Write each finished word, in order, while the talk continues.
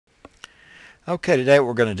Okay, today what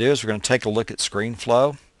we're going to do is we're going to take a look at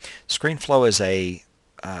ScreenFlow. ScreenFlow is a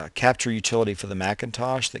capture utility for the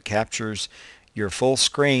Macintosh that captures your full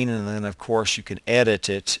screen, and then of course you can edit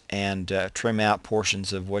it and trim out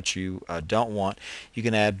portions of what you don't want. You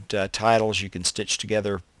can add titles, you can stitch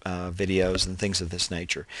together videos and things of this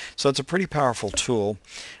nature. So it's a pretty powerful tool.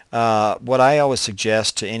 What I always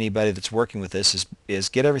suggest to anybody that's working with this is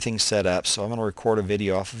get everything set up. So I'm going to record a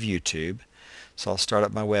video off of YouTube. So I'll start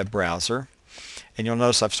up my web browser. And you'll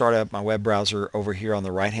notice I've started up my web browser over here on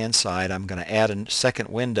the right hand side. I'm going to add a second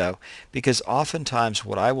window because oftentimes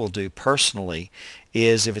what I will do personally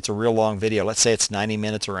is if it's a real long video, let's say it's 90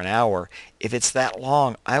 minutes or an hour, if it's that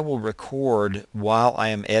long I will record while I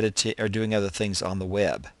am editing or doing other things on the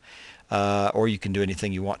web. Or you can do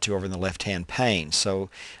anything you want to over in the left hand pane. So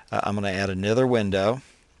I'm going to add another window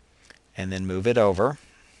and then move it over.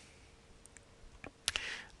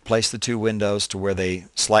 Place the two windows to where they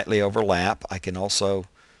slightly overlap. I can also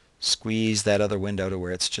squeeze that other window to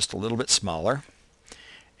where it's just a little bit smaller.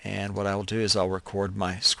 And what I will do is I'll record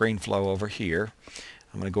my ScreenFlow over here.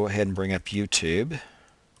 I'm going to go ahead and bring up YouTube.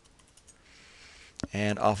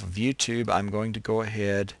 And off of YouTube I'm going to go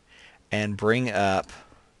ahead and bring up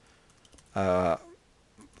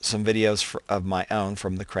some videos of my own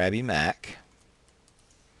from the Krabby Mac.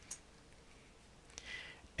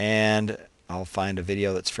 And I'll find a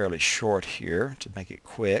video that's fairly short here to make it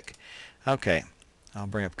quick. Okay, I'll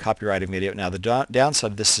bring up copyrighted video. Now the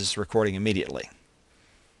downside of this is recording immediately.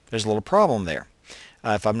 There's a little problem there.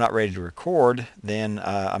 If I'm not ready to record, then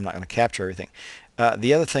I'm not going to capture everything.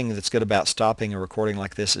 The other thing that's good about stopping a recording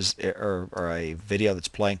like this is, or a video that's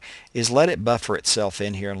playing, is let it buffer itself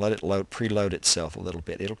in here and let it preload itself a little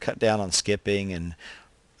bit. It'll cut down on skipping and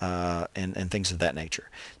things of that nature.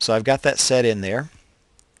 So I've got that set in there.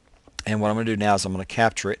 And what I'm going to do now is I'm going to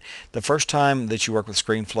capture it. The first time that you work with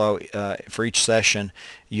ScreenFlow, for each session,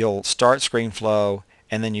 you'll start ScreenFlow,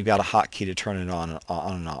 and then you've got a hotkey to turn it on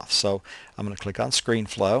and off. So I'm going to click on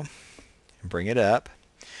ScreenFlow and bring it up.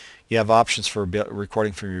 You have options for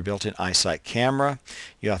recording from your built-in iSight camera.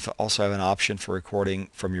 You also have an option for recording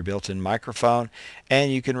from your built-in microphone,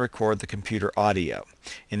 and you can record the computer audio.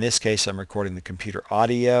 In this case, I'm recording the computer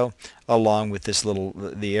audio along with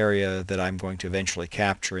the area that I'm going to eventually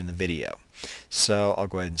capture in the video. So I'll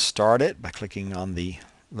go ahead and start it by clicking on the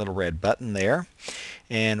little red button there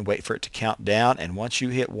and wait for it to count down. And once you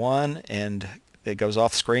hit 1 and it goes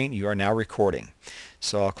off screen, you are now recording.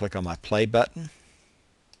 So I'll click on my play button.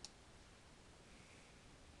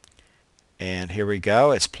 And here we go.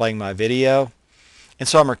 It's playing my video. And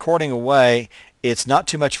so I'm recording away. It's not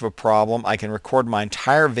too much of a problem. I can record my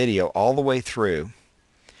entire video all the way through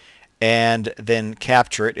and then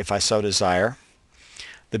capture it if I so desire.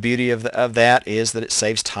 The beauty of that is that it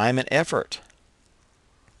saves time and effort.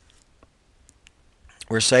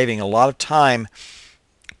 We're saving a lot of time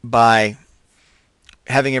by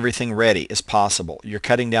having everything ready as possible. You're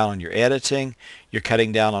cutting down on your editing. You're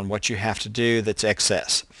cutting down on what you have to do that's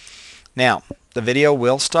excess. Now, the video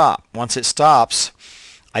will stop. Once it stops,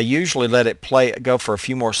 I usually let it go for a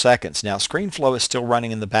few more seconds. Now, ScreenFlow is still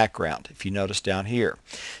running in the background, if you notice down here.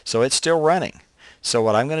 So it's still running. So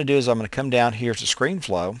what I'm going to do is I'm going to come down here to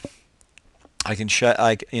ScreenFlow. I can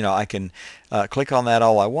click on that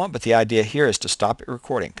all I want, but the idea here is to stop it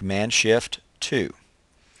recording. Command-Shift-2.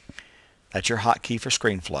 That's your hotkey for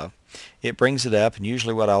ScreenFlow. It brings it up, and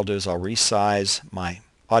usually what I'll do is I'll resize my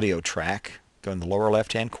audio track. Go in the lower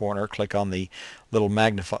left-hand corner, click on the little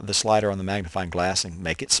the slider on the magnifying glass and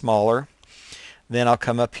make it smaller. Then I'll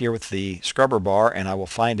come up here with the scrubber bar and I will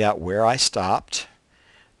find out where I stopped.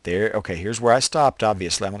 There, okay, here's where I stopped.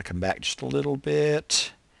 Obviously, I'm going to come back just a little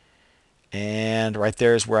bit. And right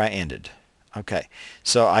there is where I ended. Okay,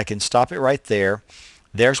 so I can stop it right there.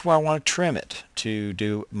 There's where I want to trim it to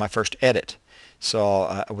do my first edit.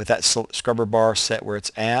 So with that scrubber bar set where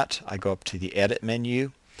it's at, I go up to the Edit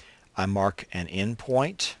menu. I mark an end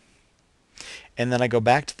point, and then I go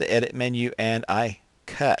back to the Edit menu and I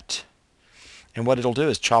cut. And what it'll do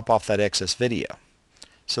is chop off that excess video.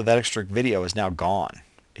 So that extra video is now gone.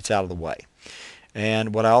 It's out of the way.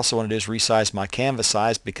 And what I also want to do is resize my canvas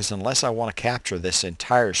size, because unless I want to capture this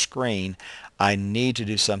entire screen, I need to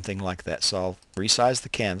do something like that. So I'll resize the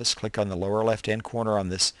canvas, click on the lower left-hand corner on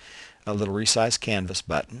this little resize canvas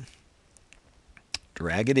button,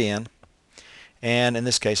 drag it in. And in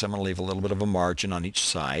this case, I'm going to leave a little bit of a margin on each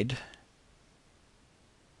side.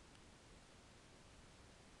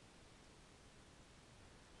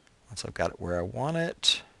 Once I've got it where I want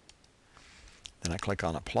it, then I click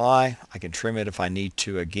on Apply. I can trim it if I need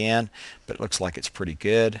to again, but it looks like it's pretty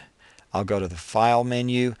good. I'll go to the File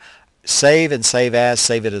menu. save and save as,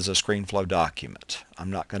 save it as a ScreenFlow document. I'm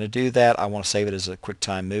not going to do that. I want to save it as a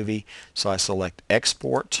QuickTime movie, so I select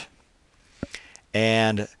Export,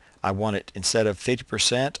 and I want it, instead of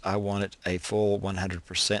 50%, I want it a full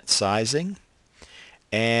 100% sizing.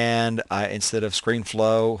 And instead of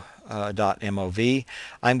ScreenFlow .mov,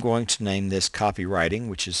 I'm going to name this copywriting,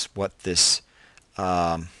 which is what this,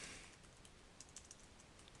 well,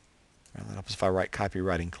 that helps if I write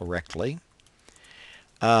copywriting correctly.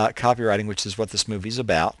 Copywriting, which is what this movie is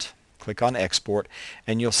about. Click on Export,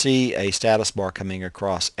 and you'll see a status bar coming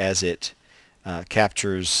across as it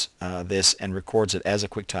captures this and records it as a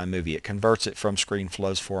QuickTime movie. It converts it from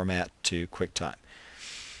ScreenFlow's format to QuickTime.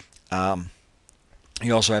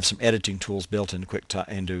 You also have some editing tools built into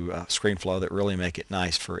ScreenFlow that really make it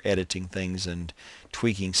nice for editing things and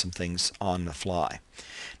tweaking some things on the fly.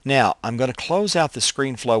 Now, I'm going to close out the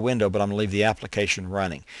ScreenFlow window, but I'm going to leave the application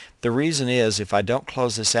running. The reason is, if I don't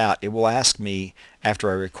close this out, it will ask me, after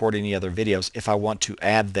I record any other videos, if I want to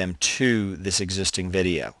add them to this existing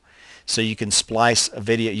video. So you can splice a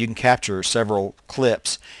video, you can capture several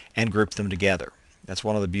clips and group them together. That's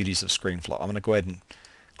one of the beauties of ScreenFlow. I'm going to go ahead and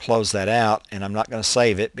close that out, and I'm not going to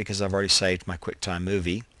save it because I've already saved my QuickTime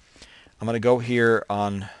movie. I'm going to go here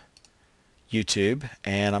on YouTube,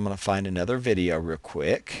 and I'm going to find another video real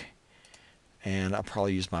quick, and I'll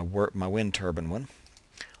probably use my wind turbine one.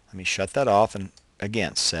 Let me shut that off, and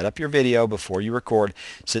again, set up your video before you record.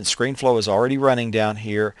 Since ScreenFlow is already running down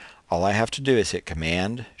here, all I have to do is hit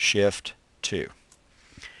Command Shift 2,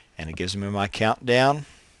 and it gives me my countdown.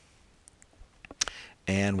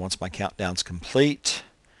 And once my countdown's complete,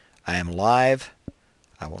 I am live.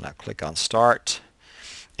 I will now click on Start,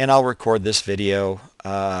 and I'll record this video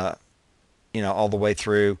all the way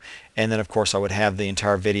through, and then of course I would have the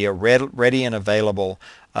entire video ready and available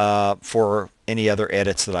for any other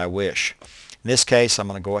edits that I wish. In this case, I'm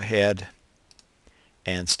going to go ahead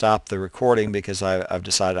and stop the recording because I've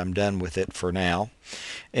decided I'm done with it for now.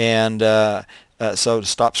 And so to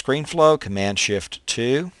stop ScreenFlow, Command Shift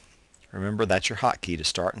 2. Remember, that's your hotkey to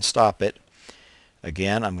start and stop it.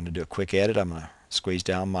 Again, I'm going to do a quick edit. I'm going to squeeze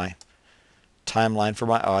down my timeline for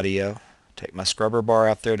my audio. Take my scrubber bar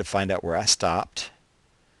out there to find out where I stopped.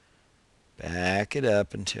 Back it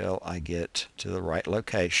up until I get to the right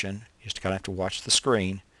location. You just kind of have to watch the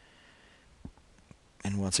screen.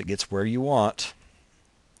 And once it gets where you want,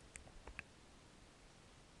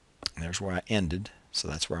 there's where I ended. So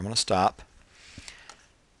that's where I'm going to stop.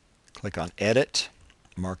 Click on Edit.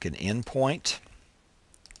 Mark an endpoint.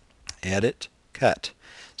 Edit. Cut.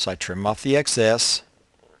 So I trim off the excess.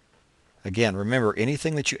 Again, remember,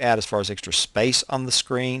 anything that you add as far as extra space on the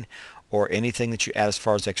screen or anything that you add as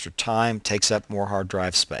far as extra time takes up more hard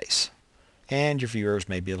drive space. And your viewers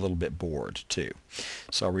may be a little bit bored too.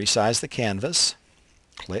 So I'll resize the canvas.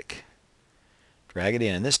 Click. Drag it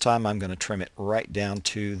in. And this time I'm going to trim it right down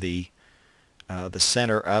to the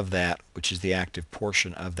center of that, which is the active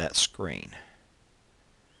portion of that screen.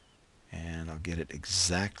 And I'll get it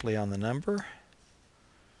exactly on the number.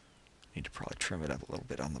 Need to probably trim it up a little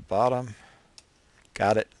bit on the bottom.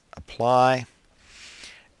 Got it. Apply.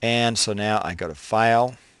 And so now I go to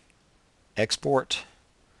File, Export.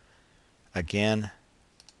 Again,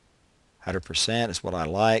 100% is what I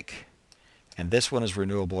like. And this one is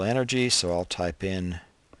renewable energy, so I'll type in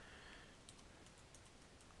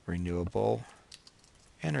renewable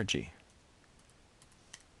energy.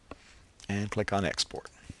 And click on Export.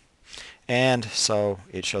 And so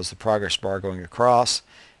it shows the progress bar going across,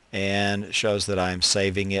 and it shows that I'm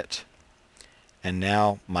saving it. And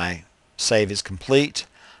now my save is complete.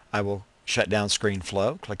 I will shut down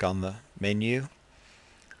ScreenFlow. Click on the menu.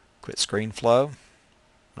 Quit ScreenFlow. I'm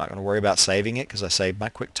not going to worry about saving it because I saved my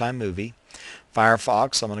QuickTime movie.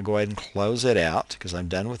 Firefox, I'm going to go ahead and close it out because I'm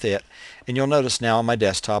done with it. And you'll notice now on my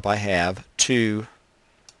desktop I have 2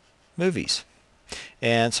 movies.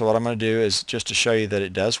 And so what I'm going to do is, just to show you that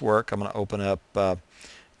it does work, I'm going to open up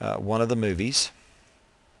one of the movies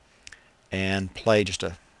and play just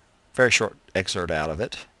a very short excerpt out of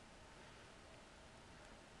it.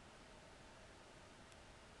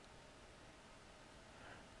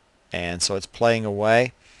 And so it's playing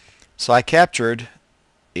away. So I captured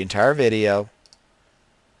the entire video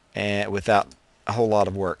and without a whole lot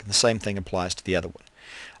of work. The same thing applies to the other one.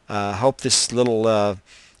 I hope this little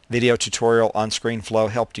video tutorial on ScreenFlow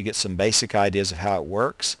helped you get some basic ideas of how it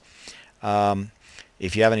works.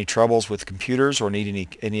 If you have any troubles with computers or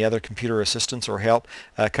need any other computer assistance or help,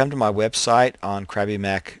 come to my website on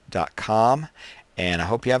krabbymac.com, and I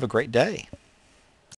hope you have a great day.